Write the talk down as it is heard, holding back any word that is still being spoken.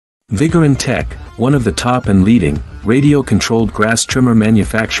Vigorun Tech, one of the top and leading, radio-controlled grass trimmer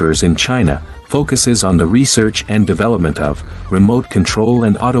manufacturers in China, focuses on the research and development of remote control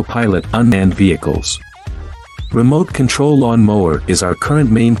and autopilot unmanned vehicles. Remote control lawn mower is our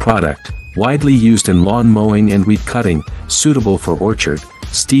current main product, widely used in lawn mowing and weed cutting, suitable for orchard,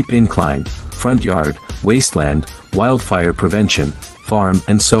 steep incline, front yard, wasteland, wildfire prevention, farm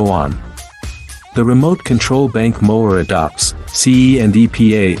and so on. The remote control bank mower adopts CE and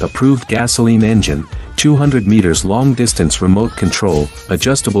EPA approved gasoline engine, 200 meters long distance remote control,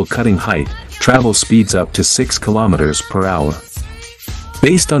 adjustable cutting height, travel speeds up to 6 kilometers per hour.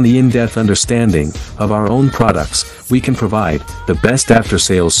 Based on the in-depth understanding of our own products, we can provide the best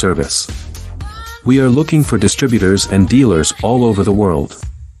after-sales service. We are looking for distributors and dealers all over the world.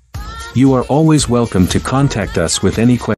 You are always welcome to contact us with any questions.